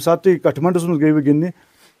तो यम सात तुम काठमांडूस मज गई गिंदने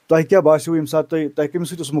तुह क्या बासियो यम सात तुह कमिस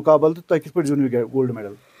सत मुकाबल तो तुह कित पे जून गोल्ड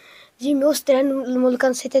मेडल? जी मे त्रेन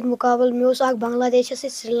मुल्कन सत मुकाबल मे बांग्लादेश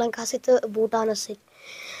श्रीलंका तो भूटान सत.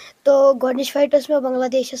 तो गोडनिच फाइट मे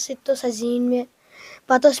बांग्लादेश सत तो सह जीन मे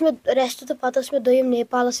पत मे रेस्ट तो पत मे दोम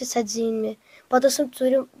नेपाल सत जीन मे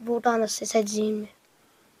पत ूम भूटान सत जीन मे.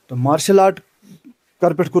 تو مارشل آرٹ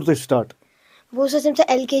کر پٮ۪ٹھ کوٚر تۄہہِ سٹاٹ؟ بہٕ اوسُس تَمہِ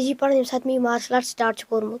ساتہٕ LKG پَران ییٚمہِ ساتہٕ مےٚ یہِ مارشَل آرٹ سٹاٹ چھُ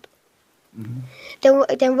کوٚرمُت.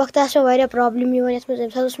 تَمہِ وقتہٕ آسہٕ مےٚ واریاہ پرٛابلِم یِوان یَتھ منٛز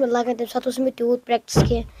تَمہِ ساتہٕ اوس مےٚ لَگان تَمہِ ساتہٕ اوس نہٕ مےٚ تیوٗت پرٛٮ۪کٹِس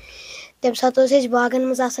کینٛہہ. تَمہِ ساتہٕ ٲسۍ أسۍ باغن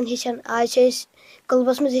منٛز آسان ہیٚچھان. آز چھِ أسۍ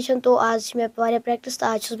کٕلبَس منٛز ہیٚچھان تو آز چھِ مےٚ واریاہ پرٛٮ۪کٹِس تہٕ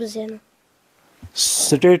آز چھُس بہٕ زینان.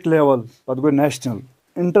 سٹیٹ لیول پَتہٕ گوٚو نیشنل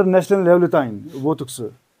انٹرنیشنل لیولہِ تانۍ ووتُکھ ژٕ.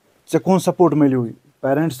 ژےٚ کُن سپوٹ مِلیو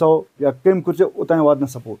پیرنٹسو یا کٔمۍ کوٚر ژےٚ اوٚتانۍ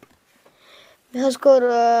واتنَس سپوٹ؟ مےٚ حظ کوٚر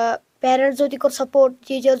پیرنٹسو تہِ کوٚر سپوٹ,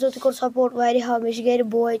 ٹیٖچرزو تہِ کوٚر سپوٹ واریاہو. مےٚ چھِ گرِ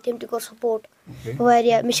بوے تٔمۍ تہِ کوٚر سپوٹ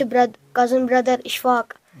واریاہ. مےٚ چھِ کزن برٛدر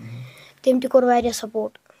اِشفاق, تٔمۍ تہِ کوٚر واریاہ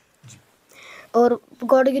سپوٹ. اور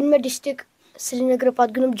گۄڈٕ گِیُنٛد مےٚ ڈِسٹرک سرینگرٕ,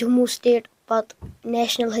 پَتہٕ گِیُنٛدُم جموں سٹیٹ, پَتہٕ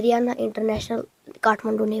نیشنل ہریانہ, انٹرنیشنل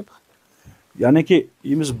کاٹھمنڈو نیپال. یعنی کہ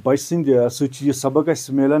ییٚمِس بَچہِ سٕنٛدِ سۭتۍ چھِ یہِ سبق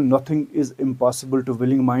اَسہِ میلان, نتھِنٛگ is impossible two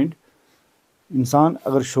willing mind. اِنسان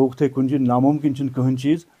اگر شوق تھایہِ کُنہِ چیٖز, نامُمکِن چھُنہٕ کٕہٕنۍ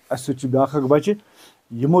چیٖز. اَسہِ سۭتۍ چھُ بیٛاکھ اکھ بَچہِ,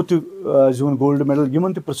 یِمو تہِ زیوٗن گولڈ میڈل.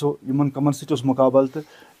 یِمن تہِ پرٛژھو یِمن کَمن سۭتۍ اوس مُقابل تہٕ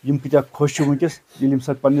یِم کۭتیاہ خۄش چھِ وٕنکیٚس ییٚلہِ ییٚمہِ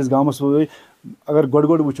ساتہٕ پنٕنِس گامَس منٛز. اگر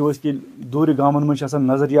گۄڈٕ وٕچھو أسۍ کہِ دوٗرِ گامَن منٛز چھِ آسان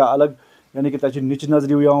نظریہ الگ, یعنی کہِ تَتہِ چھِ نِچہِ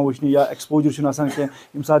نظرِ یِوان وٕچھنہٕ یا ایٚکسپوجر چھُنہٕ آسان کینٛہہ.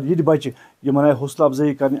 ییٚمہِ ساتہٕ یہِ تہِ بَچہِ یِمن آیہِ حوصلہٕ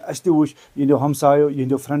اَفضٲیی کَرنہِ. اَسہِ تہِ وٕچھ یِہنٛدیو ہمسایو,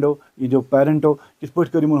 یِہنٛدیو فرٛٮ۪نٛڈو, یِہنٛدیو پیرنٹو کِتھ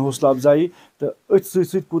پٲٹھۍ کٔر یِمن حوصلہٕ اَفضایی. تہٕ أتھۍ سۭتۍ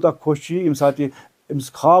سۭتۍ کوٗتاہ خۄش چھُ یہِ ییٚمہِ ساتہٕ یہِ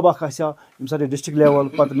أمِس خواب اکھ آسہِ ہا, ییٚمہِ ساتہٕ یہِ ڈِسٹرک لیول,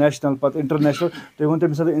 پَتہٕ نیشنل, پَتہٕ اِنٹرنیشنل. تُہۍ ؤنۍتو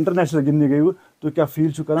ییٚمہِ ساتہٕ اِنٹرنیشنل گِنٛدنہِ گٔیوٕ تُہۍ کیٛاہ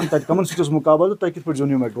فیٖل چھُو کران, تَتہِ کَمن سۭتۍ اوس مُقابل تہٕ تۄہہِ کِتھ پٲٹھۍ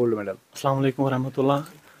زیوٗنوٕ مےٚ گولڈ میڈل؟ السلام علیکم ورحمۃ اللہ.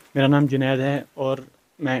 میرا نام جنید ہے اور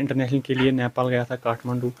میں انٹرنیشنل کے لیے نیپال گیا تھا,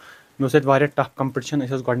 کاٹھمنڈو. مےٚ اوس تَتہِ واریاہ ٹف کمپٹِشن.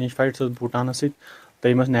 اَسہِ ٲس گۄڈنِچ فایٹ سۄ ٲس بوٗٹانس سۭتۍ,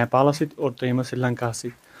 دوٚیِم ٲس نیپالس سۭتۍ اور ترٛیٚیِم ٲس سری لنکاہس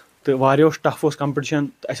سۭتۍ. تہٕ واریاہ اوس ٹف اوس کمپٹِشن.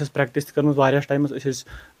 تہٕ اَسہِ ٲس پریکٹِس تہِ کٔرمٕژ واریاہس ٹایمس. أسۍ ٲسۍ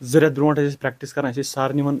 2 رٮ۪تھ برونٛٹھ ٲسۍ أسۍ پریکٹِس کران. أسۍ ٲسۍ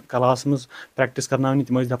سر نِوان کلاس منٛز پریکٹِس کرناونہِ.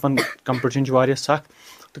 تِم ٲسۍ دپان کمپٹِشن چھُ واریاہ سخ,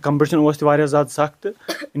 تہٕ کمپٹِشن اوس تہِ واریاہ زیادٕ سخ. تہٕ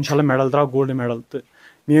انشاء اللہ میڈل درٛاو گولڈ میڈل. تہٕ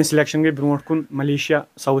میٲنۍ سِلیکشن گٔے برونٛٹھ کُن ملیشیا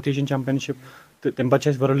ساوُتھ ایشین چمپینشِپ, تہٕ تَمہِ پتہٕ چھِ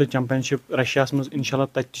اَسہِ ورلڈ چمپینشِپ رشیاہس منٛز. انشاء اللہ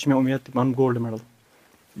تَتہِ تہِ چھِ مےٚ اُمید تہِ پَنُن گولڈ میڈل.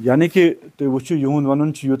 یعنی کہ تُہۍ وٕچھِو یِہُنٛد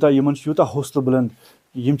وَنُن چھُ یوٗتاہ یِمن چھُ یوٗتاہ حوصلہٕ بُلنٛد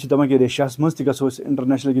یِم چھِ دپان کہِ ریشیاہس منٛز تہِ گژھو أسۍ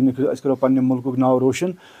انٹرنیشنل گِنٛدنہٕ خٲطرٕ, أسۍ کرو پننہِ مُلکُک ناو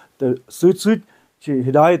روشن. تہٕ سۭتۍ سۭتۍ چھِ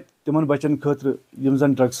ہدایت تِمن بچن خٲطرٕ یِم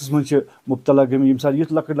زن ڈرگسس منٛز چھِ مُبتلا گٔمٕتۍ. ییٚمہِ ساتہٕ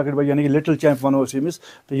یِتھ لۄکٕٹۍ لۄکٕٹۍ بچہِ, یعنی کہ لٹل چیمپ ونو أسۍ أمِس,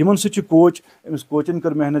 تہٕ یِمن سۭتۍ چھُ کوچ, أمِس کوچن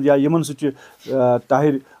کٔر محنت, یا یِمن سۭتۍ چھِ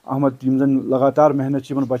طاہر احمد, یِم زن لگاتار محنت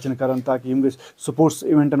چھِ یِمن بچن کران تاکہِ یِم گٔژھۍ سپوٹس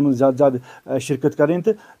اِوینٹن منٛز زیادٕ زیادٕ شرکت کرٕنۍ.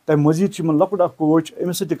 تہٕ تَمہِ مٔزیٖد چھُ یِمن لۄکُٹ اکھ کوچ,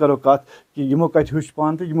 أمِس سۭتۍ تہِ کرو کتھ کہِ یِمو کتہِ ہیوٚچھ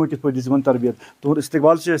پانہٕ تہٕ یِمو کِتھ پٲٹھۍ دِژ یِمن تربیت. تُہُنٛد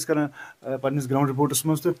استقبال چھِ أسۍ کران پننِس گراوُنٛڈ رِپورٹس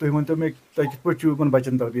منٛز. تہٕ تُہۍ ؤنۍتو مےٚ تُہۍ کِتھ پٲٹھۍ چھِو یِمن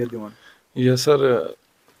بچن تربیت دِوان؟ یس سر,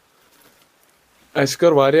 اَسہِ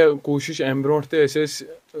کٔر واریاہ کوٗشِش اَمہِ برونٛٹھ تہِ. أسۍ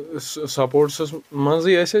ٲسۍ سپوٹسس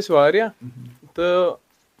منٛزٕے ٲسۍ أسۍ واریاہ, تہٕ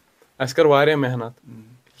اَسہِ کٔر واریاہ محنت.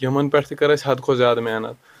 یِمن پٮ۪ٹھ تہِ کٔر اَسہِ حد کھۄتہٕ زیادٕ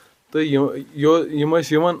محنت. تہٕ یِم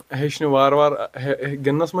ٲسۍ یِوان ہیٚچھنہِ وارٕ وارٕ.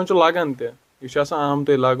 گِنٛدنس منٛز چھُ لگان تہِ, یہِ چھُ آسان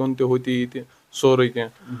آمتُے لگُن تہِ, ہُہ تہِ یہِ تہِ سورُے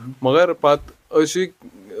کینٛہہ. مگر پتہٕ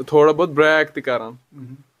ٲسۍ تھوڑا بہت برٛیک تہِ کران.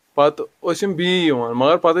 پتہٕ ٲسۍ یِم بیٚیہِ یِوان,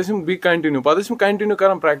 مگر پتہٕ ٲسۍ یِم بیٚیہِ کنٹِنیوٗ. پتہٕ ٲسۍ یِم کنٹِنیوٗ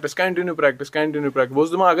کران پریکٹِس, کنٹِنیوٗ پریکٹِس. بہٕ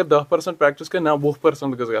اوسُس دپان اگر 10% پریکٹِس کرِ, نہ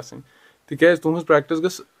 20% گٔژھ گژھٕنۍ, تِکیازِ تُہنٛز پریکٹِس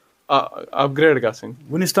گٔژھ اپگریڈ گژھٕنۍ.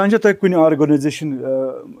 وُنیُک تام چھا تۄہہِ کُنہِ آرگنایزیشن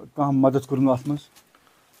کانٛہہ مدد کوٚرمُت اتھ منٛز؟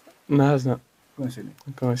 نہ حظ نہ,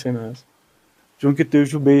 کٲنٛسے نہ حظ. چوٗنٛکہِ تُہۍ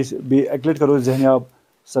چھِو بیٚیہِ اکہِ لٹہِ کرو ذہنیاب,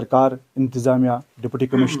 سرکار, انتظامیہ, ڈپٹی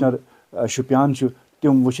کمشنر شُپیان چھُ,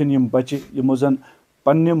 تِم وٕچھن یِم بچہِ یِمو زن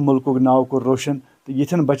پننہِ مُلکُک ناو کوٚر روشن. تہٕ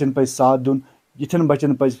یِتھٮ۪ن بچن پزِ ساتھ دیُن, یِتھٮ۪ن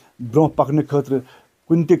بچن پزِ برونٛہہ پکنہٕ خٲطرٕ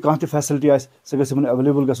کُنہِ تہِ کانٛہہ تہِ فیسلٹی آسہِ سۄ گژھِ یِمن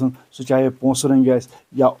ایویلیبٕل گژھُن. سُہ چاہے پونٛسہٕ رٔنٛگۍ آسہِ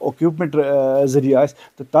یا اِکوِپمنٹ ذٔریعہٕ آسہِ,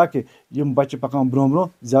 تہٕ تاکہِ یِم بچہِ پکان برونٛہہ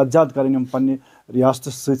برونٛہہ زیادٕ زیادٕ کرٕنۍ یِم پننہِ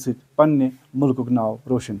ریاستس سۭتۍ سۭتۍ پننہِ مُلکُک ناو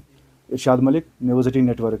روشن. ارشاد ملک, News 18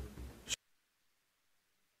 نیٹورک.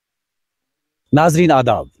 ناظرین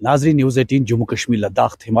آداب. ناظرین News 18 جموں کشمیر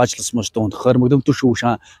لداخ تہٕ ہماچلس منٛز تُہُنٛد خٲر مقدم. تُہۍ چھِو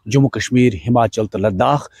وٕچھان جموں کشمیر, ہماچل تہٕ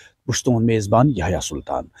لداخ. بہٕ چھُس تُہُنٛد میزبان یحیٰ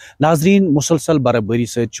سلطان. ناظریٖن, مُسلسل برابری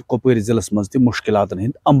سۭتۍ چھُ کۄپوٲرۍ ضلعس منٛز تہِ مُشکِلاتن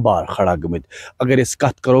ہٕنٛدۍ امبار کھڑا گٔمٕتۍ. اگر أسۍ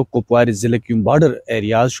کتھ کرو کۄپوارِ ضلعٕکۍ یِم بارڈر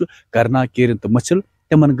ایریاز چھُ, کرنا, کیرن تہٕ مٔژھِل,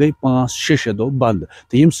 تِمن گٔے 5-6 دۄہ بنٛد.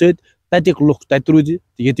 تہٕ ییٚمہِ سۭتۍ تتِکۍ لُکھ تتہِ روٗدِ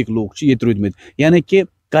تہٕ ییٚتِکۍ لُکھ چھِ ییٚتہِ روٗدۍمٕتۍ. یعنی کہِ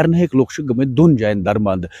کرنہٕکۍ لُکھ چھِ گٔمٕتۍ 2 جاین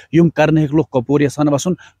دربند. یِم کرنہٕکۍ لُکھ کۄپوور یژھان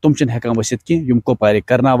وسُن, تِم چھِنہٕ ہٮ۪کان ؤسِتھ کینٛہہ. یِم کۄپوارِ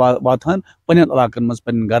کرنا واتہن پنٕنٮ۪ن علاقن منٛز,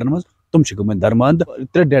 پنٕنٮ۪ن گرن منٛز, تِم چھِ گٔمٕتۍ دربند.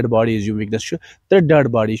 3 ڈیڈ باڈیٖز یِم وٕنکیٚنس چھِ, 3 ڈیڈ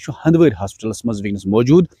باڈیٖز چھُ ہندوٲرۍ ہاسپٹلس منٛز وٕنکیٚنس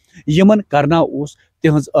موجوٗد. یِمن کرنا اوس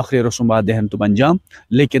تِہنٛز ٲخری رسومات دہن تِم انجام,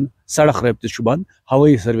 لیکن سڑک رٲبطہٕ چھُ بنٛد,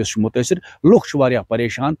 ہوٲیی سٔروِس چھُ مُتٲثر, لُکھ چھِ واریاہ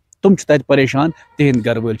پریشان. تِم چھِ تتہِ پریشان, تِہنٛدۍ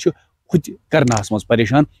گرٕ وٲلۍ چھِ ہُتہِ کرناہس منٛز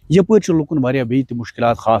پریشان. یپٲرۍ چھِ لُکن واریاہ بیٚیہِ تہِ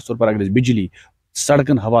مُشکلات, خاص طور پر اگر أسۍ بجلی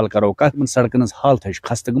سڑکن حوالہ کرو کت من سڑکن ہز حالت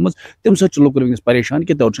خستہ گمز تم سب لوک ونکس پریشان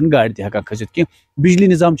کہ تور گاڑی تہ ہکان کھسِتھ کی بجلی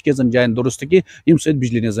نظام کینژن جائن درست کی یم سۭتۍ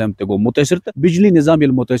بجلی نظام تہ گو متاثر تو بجلی نظام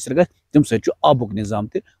ییٚلہِ متاثر گژھِ تم سۭتۍ چھُ آبُک نظام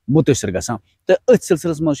تہ متاثر گژھان تو اتھ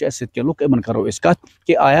سلسلس منٛز چھِ اسہِ سۭتۍ کینٛہہ لُکھ یِمن کرو أسۍ کتھ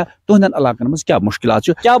کہ آیا تُہندٮ۪ن علاقن منٛز کیٛاہ مُشکلات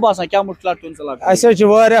چھِ کیٛاہ باسان کیٛاہ مُشکلات تُہنٛدِس علاقس اَسہِ حظ چھِ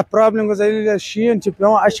واریاہ پرابلم گژھان ییٚلہِ شیٖن چھِ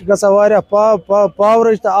پیوان اَسہِ چھِ گژھان واریاہ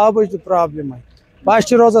پاورٕچ تہٕ آبٕچ تہِ پرابلم بس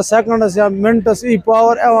چھِ روزان سیکنڈس یا منٹس ای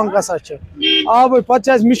پاور یِوان گژھان چھِ آبٕچ پتہٕ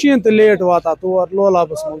چھِ اَسہِ مِشیٖن تہِ لیٹ واتان تور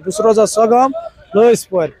لولابس منٛز بہٕ چھُس روزان سۄگام لٲسۍ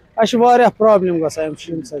پورِ اَسہِ چھِ واریاہ پرابلم گژھان اَمہِ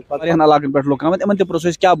شیٖنہٕ سۭتۍ پتہٕ واریاہن علاقن پٮ۪ٹھ لُکھ آمٕتۍ یِمن تہِ پرٛژھو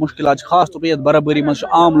أسۍ کیٛاہ مُشکلات چھِ خاص طور پٲٹھۍ یتھ برابری منٛز چھُ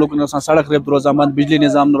عام لُکن آسان سڑک رٲبطہٕ روزان بنٛد بجلی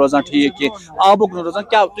نظام نہٕ روزان ٹھیٖک کینٛہہ آبُک نہٕ روزان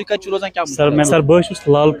کیٛاہ تُہۍ کتہِ چھِو روزان کیٛاہ سر بہٕ چھُس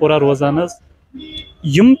لال پورہ روزان حظ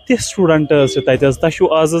یم تہِ سٹوٗڈنٛٹ حظ چھِ تتہِ حظ تۄہہِ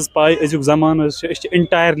چھُو آز حظ پاے أزیُک زمانہٕ حظ چھِ أسۍ چھِ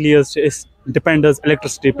انٹایرلی حظ چھِ أسۍ ڈِپٮ۪نڈ حظ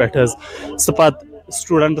الیکٹرسٹی پٮ۪ٹھ حظ سُہ پتہٕ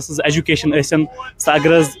سٹوٗڈنٛٹس ہٕنٛز ایجوکیشن ٲسِن سُہ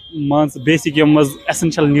اگر حظ مان ژٕ بیسِک یِم حظ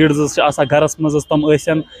ایسینشل نیٖڈٕز حظ چھِ آسان گرس منٛز حظ تِم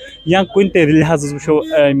ٲسِن یا کُنہِ تہِ لحاظ حظ وٕچھو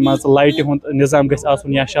مان ژٕ لایٹہِ ہُنٛد نظام گژھِ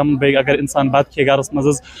آسُن یا شامن بیٚیہِ اگر انسان بتہٕ کھیٚیہِ گرس منٛز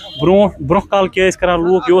حظ برونٛہہ کال کیٛاہ ٲسۍ کران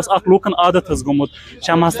لوٗکھ یہِ اوس اکھ لوٗکن عادت حظ گوٚمُت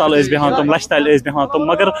شمہس تل ٲسۍ بیٚہوان تِم لچھِ تل ٲسۍ بیٚہوان تِم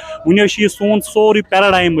مگر وُنہِ حظ چھُ یہِ سون سورُے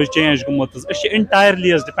پیراڈایم حظ چینج گوٚمُت حظ أسۍ چھِ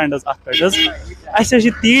انٹایرلی حظ ڈِپٮ۪نڈ حظ اتھ پٮ۪ٹھ حظ اَسہِ حظ چھِ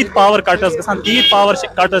تیٖتۍ پاور کٹ حظ گژھان تیٖتۍ پاور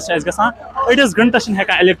کٹ حظ چھِ اَسہِ گژھان أڑِس گنٹس چھِنہٕ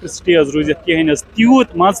ہٮ۪کان الیکٹرسٹی حظ روٗزِتھ کِہینۍ حظ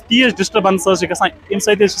تیوٗت مان ژٕ تیٖژ ڈسٹربنس حظ چھِ گژھان ییٚمہِ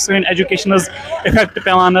سۭتۍ حظ چھِ سٲنۍ ایجوکیشن حظ افیکٹ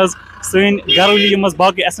پیوان حظ سٲنۍ گھرولی یِم حظ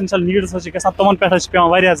باقٕے ایسینشل نیٖڈٕز حظ چھِ گژھان تِمن پٮ۪ٹھ حظ چھِ پیوان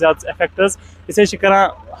واریاہ زیادٕ افیکٹ حظ أسۍ حظ چھِ کران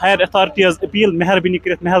ہایر اتھارٹی حظ اپیٖل مہربٲنی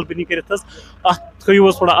کٔرِتھ حظ اتھ تھٲیِو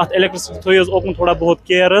حظ تھوڑا اتھ الیکٹرسٹی تھٲیِو حظ اوکُن تھوڑا بہت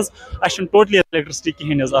کیر حظ اَسہِ چھُنہٕ ٹوٹلی الیکٹرسٹی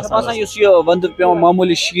کِہینۍ حظ آسان یُس یہِ ونٛدٕ پیوان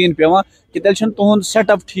معموٗلی شیٖن پیوان کہ تیٚلہِ چھُنہٕ تُہُنٛد سیٹ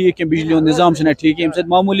اپ ٹھیٖک کینٛہہ بجلی ہُنٛد نظام چھُنہٕ ٹھیٖک کینٛہہ ییٚمہِ سۭتۍ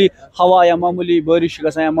معموٗلی ہوا یا معموٗلی بٲرِش چھِ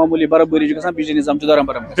گژھان یا معموٗلی برابری چھِ گژھان بجلی نظام چھُ دوران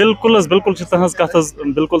برابر بالکل حظ بالکل چھِ تُہنٛز کتھ حظ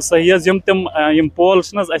بالکل صحیح حظ یِم پول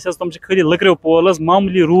چھِنہٕ حظ اَسہِ حظ تِم چھِ خٲلی لٔکرِو پول حظ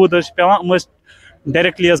معموٗلی روٗد حظ چھِ پیوان یِم ٲسۍ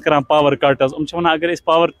ڈایریکٹلی حظ کران پاور کٹ حظ یِم چھِ ونان اگر أسۍ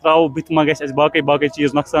پاور تراوو بٕتھِ ما گژھِ اَسہِ باقٕے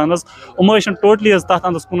چیٖز نۄقصان حظ یِم حظ چھِنہٕ ٹوٹلی حظ تتھ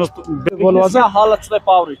اندس کُن حظ حالت چھُ تۄہہِ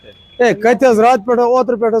پاورٕچ ہے کتہِ حظ راتہٕ پٮ۪ٹھ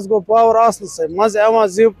اوترٕ پٮ۪ٹھ حظ گوٚو پاور آسنہٕ سۭتۍ منٛزٕ یِوان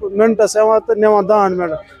 2 منٹس یِوان تہٕ نِوان 10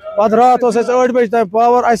 منٹن پتہٕ راتھ اوس اَسہِ 8 بجہِ تام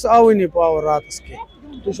پاور اَسہِ آوٕے نہٕ پاور راتس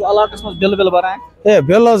کینٛہہ تُہۍ چھِو علاقس منٛز بِل بران ہے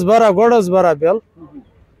بِل حظ بران گۄڈٕ حظ بران بِل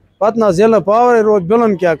پتہٕ نہ حظ ییٚلہِ نہٕ پاورے روٗد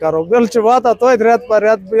بِلن کیٛاہ کرو بِل چھِ واتان توتہِ رٮ۪تہٕ پتہٕ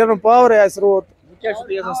رٮ۪تہٕ ییٚلہِ نہٕ پاورے اَسہِ روٗد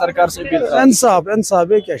انصاف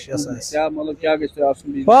بیٚیہِ کیٛاہ چھُ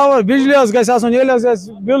یژھان پاور بجلی حظ گژھِ آسُن ییٚلہِ حظ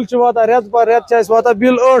اَسہِ بِل چھِ واتان رٮ۪تہٕ پتہٕ رٮ۪تہٕ چھِ اَسہِ واتان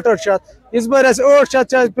بِل 8 شیٚتھ یِژ پھِرِ اَسہِ 8 شیٚتھ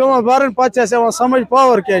چھِ اَسہِ پیوان بَرٕنۍ پتہٕ چھِ اَسہِ یِوان سمجھ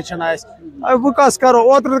پاور کیٛازِ چھُنہٕ اَسہِ بہٕ کَس کرو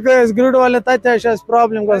اوترٕ گٔے أسۍ گرٛڈ والٮ۪ن تتہِ تہِ حظ چھِ اَسہِ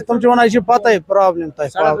پرابلم گژھان تِم چھِ ونان یہِ چھِ پتے پرابلم تۄہہِ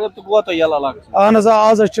اہن حظ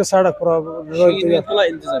آز حظ چھِ سڑک پرابلم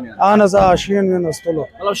اہن حظ شیٖن ویٖن حظ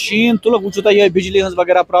تُلو شیٖن تُلُکھ وۄنۍ چھُو تۄہہِ یِہے بجلی ہٕنٛز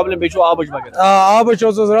وغیرہ پرابلم بیٚیہِ چھُو آبٕچ وغیرہ آبٕچ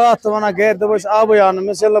اوسُس راتھ تہِ ونان گرِ دوٚپ أسۍ آبٕے اَنُن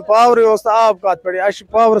مےٚ ییٚلہِ نہٕ پاورٕے اوس تہٕ آب کتھ پٮ۪ٹھ اَسہِ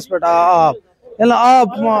چھُ پاورس پٮ۪ٹھ آب ییٚلہِ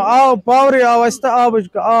نہٕ آب پاورٕے آو اَسہِ تہٕ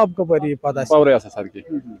آب کَپٲرۍ یی پتہٕ پاورٕے آسان سڑکہِ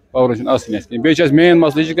پاورٕے چھُنہٕ آسٲنی اَسہِ کینٛہہ بیٚیہِ چھِ اَسہِ مین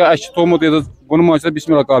مسلہٕ یہِ چھُ اَسہِ چھُ تھوٚومُت ییٚتہِ حظ بۄنہٕ چھِ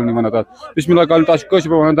بسم اللہ کالنی وَنان تَتھ بسم اللہ کالنی تَتھ چھِ کٲشِر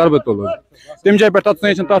پٲٹھۍ وَنان دربہٕ تُل حظ تَمہِ جایہِ پٮ۪ٹھ تَتھ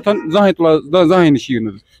چھِنہٕ تَتھ زٕہٕنۍ تُلان زٕہٕنۍ نہٕ شیٖن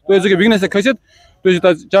حظ تُہۍ حظ ہیٚکِو وٕنکٮ۪نَسٕے کھٔسِتھ تُہۍ چھِو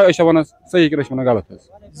تَتھ أسۍ چھِ وَنان صحیح کِنہٕ أسۍ چھِ وَنان غلط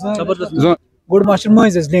حظ بوٚڑ ما چھُ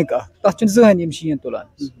مٔنٛزۍ حظ لِنک اکھ تَتھ چھِنہٕ زٕہٕنۍ یِم شیٖن تُلان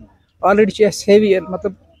آلریڈی چھِ اَسہِ ہیوی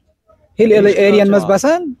مطلب ہِل ایریاہن منٛز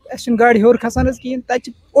بسان اَسہِ چھُنہٕ گاڑِ ہیوٚر کھسان حظ کِہینۍ تَتہِ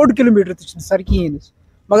چھِ 1 کِلوٗمیٖٹر تہِ چھِنہٕ سر کِہینۍ حظ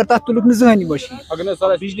مگر تَتھ تُلُکھ نہٕ زٕہٕنۍ یِمو شیٖن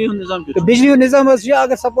بجلی ہُنٛد نظام بجلی ہُنٛد نظام حظ چھُ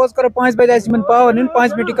اگر سپوز کرو 5 بجہِ آسہِ یِمن پاور نیُن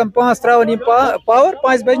 5 مِنٹہِ کم 5 تراون یِم پاور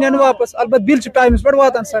 5 بجہِ نِن واپس البتہٕ بِل چھِ ٹایمَس پٮ۪ٹھ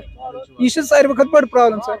واتان سر یہِ چھِ ساروی کھۄتہٕ بٔڑ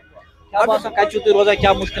پرابلم سر کتہِ چھِو تُہۍ روزان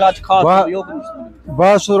کیٛاہ مُشکلات چھِ خاص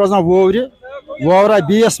بہٕ حظ چھُس روزان ووورا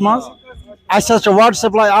بیٚیِس منٛز اَسہِ حظ چھُ واٹر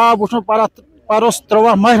سپلاے آب وٕچھمُت پَرُس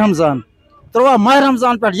 13 ماہِ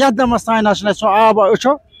رمضان پٮ۪ٹھ یَتھ دۄہس تانۍ حظ چھُنہٕ اَسہِ سُہ آب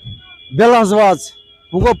أچھو بِل حظ واژ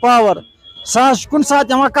وۄنۍ گوٚو پاور سُہ حظ چھُ کُنہِ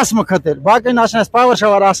ساتہٕ یِوان قسمہٕ خٲطرٕ باقٕے نہ حظ چھُنہٕ اَسہِ پاور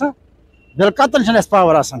شاور آسان بِل قطن چھُنہٕ اَسہِ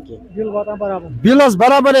پاور آسان کینٛہہ بِل حظ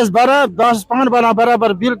برابر أسۍ بران بہٕ حظ چھُس پانہٕ بران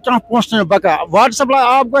برابر بِل کانٛہہ پونٛسہٕ چھُنہٕ بکار واٹر سپلاے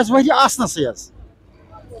آب گوٚو اَسہِ ؤری آسنَسٕے حظ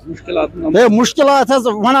ہے مُشکِلات حظ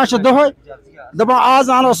وَنان چھِ دۄہے دَپان آز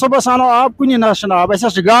اَنو صُبحس اَنو آب کُنی نہ حظ چھُنہٕ آب اَسہِ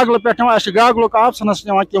حظ چھِ گاگلہٕ پٮ۪ٹھ یِوان اَسہِ چھِ گاگلُک آب سُہ نہ حظ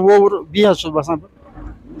چھُنہٕ یِوان کینٛہہ ووٚوُر بیٚیہِ حظ چھُس بسان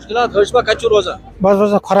مُشکلات حٲصِبا کتہِ چھِو روزان بہٕ حظ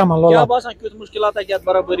روزان خۄرامل کیٛاہ باسان کیُتھ مُشکلات یتھ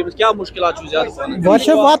برابری منٛز کیٛاہ مُشکلات چھُو زیادٕ وۄنۍ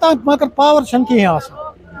چھِ واتان مگر پاور چھنہٕ کِہینۍ آسان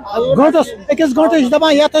گٲنٛٹس أکِس گٲنٛٹس چھِ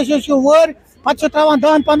دپان یتھ أسۍ ٲسِو وٲرۍ پتہٕ چھِ تراوان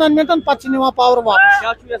 10-15 منٹن پتہٕ چھِ نِوان پاور واپس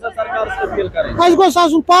اَسہِ گوٚژھ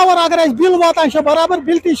آسُن پاور اگر اَسہِ بِل واتان چھِ برابر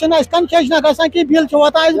بِل تہِ چھِنہٕ اَسہِ کنسیشنہ گژھان کینٛہہ بِل چھِ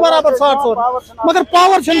واتان اَسہِ برابر 100 مگر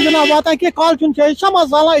پاور چھُنہٕ جِناب واتان کینٛہہ کالچن چھِ أسۍ شمس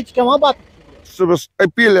زالان أسۍ چھِ کھٮ۪وان بتہٕ صُبحس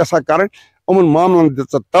أپیٖل یژھان کرٕنۍ یِمن معاملن دِ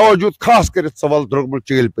ژٕ توجہ خاص کٔرِتھ ژٕ وَل درٛوٚگمُل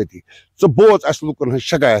چیٖلۍ پٔتی ژٕ بوز اَسہِ لُکن ہٕنٛز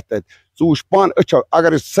شکایت تَتہِ ژٕ وٕچھ پانہٕ أچھو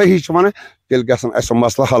اگر أسۍ صحیح چھِ وَنان تیٚلہِ گژھن اَسہِ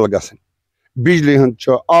مسلہٕ حل گژھٕنۍ بجلی ہُنٛد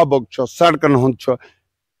چھُ آبُک چھُ سڑکن ہُنٛد چھُ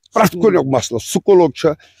پرٛٮ۪تھ کُنیُک مسلہٕ سکوٗلُک چھُ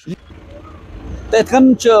تو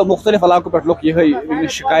اتھن مختلف علاقوں پہ لوگ یہ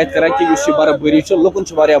شکایت کران کہ اس برفباری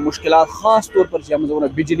لکن مشکلات خاص طور پر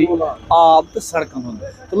بجلی آب تو سڑکن ہند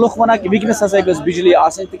تو لوگ ونان کہ ونکس ہسا گھس بجلی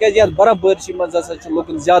آسن تکیاز یتھ برفباری مز ہسا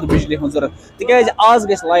لوکن زیادہ بجلی ہند ضرورت تکیاز آز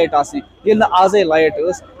گژھِ لائٹ آسن ییٚلہِ نہٕ آزے لائٹ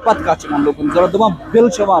ٲس پتہٕ کتھ چھِ لوکن ضرورت دپان بل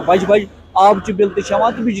چھِ یِوان بجہِ بجہِ آب چہِ بل تہِ چھِ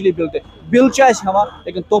یِوان تہٕ بجلی بل تہِ بل چھِ اَسہِ ہٮ۪وان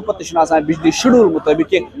لیکن توپت تہِ چھُنہٕ آسان بجلی شڈوٗل مُطٲبق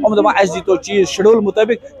کینٛہہ یِم دپان اَسہِ دیٖتو چیٖز شڈوٗل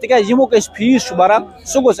مُطٲبق تِکیازِ ییٚمیُک أسۍ فیٖس چھُ بَران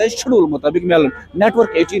سُہ گوٚژھ اَسہِ شڈوٗل مُطٲبق میلُن نیٹ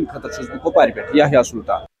ورک 18 خٲطرٕ چھُس بہٕ کۄپوارِ پٮ۪ٹھ یحیٰ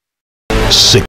سُلطان